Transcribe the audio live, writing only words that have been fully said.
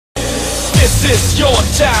This is your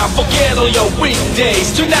time, forget all your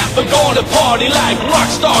weekdays. Tonight we're gonna party like rock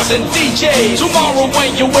stars and DJs. Tomorrow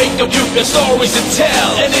when you wake up you got stories to tell,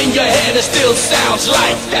 and in your head it still sounds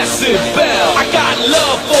like decibel. I got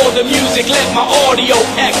love for the music, let my audio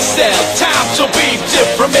excel. Time to be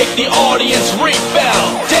different, make the audience rebel.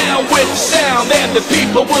 Down with the sound and the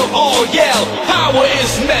people will all yell. Power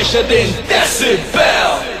is measured in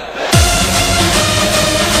decibel.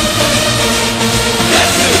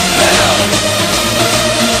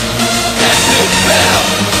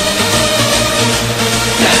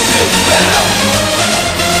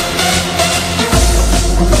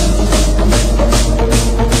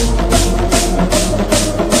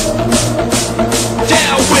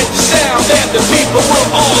 The people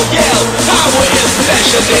will all yell. Power is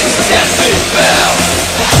measured in decibel.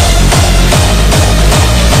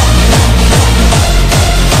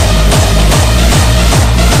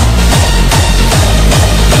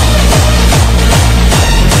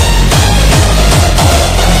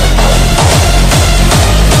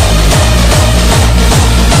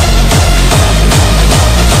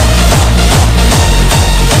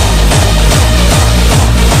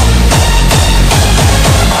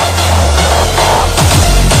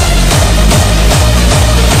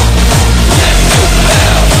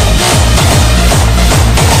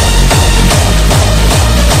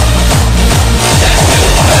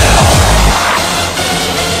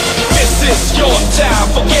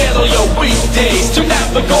 Forget all your weekdays.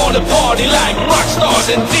 Tonight we're gonna party like rock stars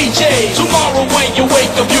and DJs. Tomorrow when you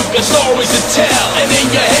wake up you got stories to tell, and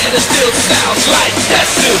in your head it still sounds like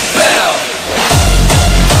decibel.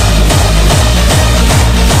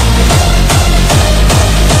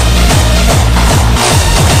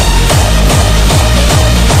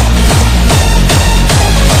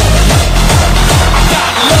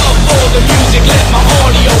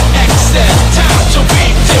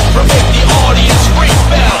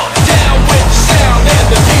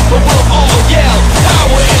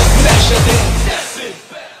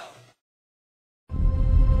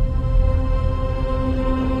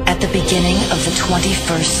 At the beginning of the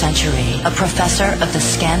 21st century, a professor of the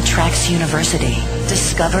Scantrax University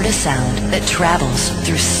discovered a sound that travels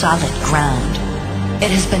through solid ground.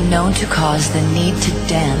 It has been known to cause the need to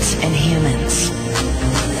dance in humans.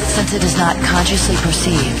 Since it is not consciously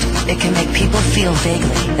perceived, it can make people feel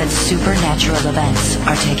vaguely that supernatural events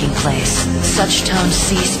are taking place. Such tones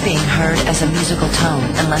cease being heard as a musical tone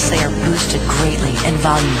unless they are boosted greatly in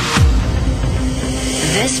volume.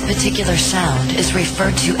 This particular sound is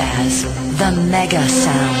referred to as the mega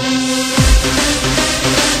sound.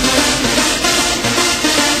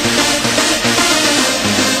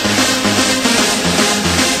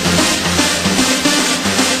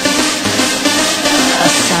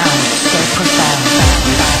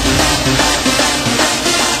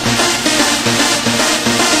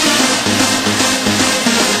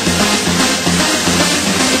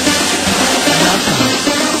 Welcome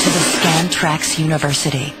to the Scantrax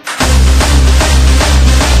University.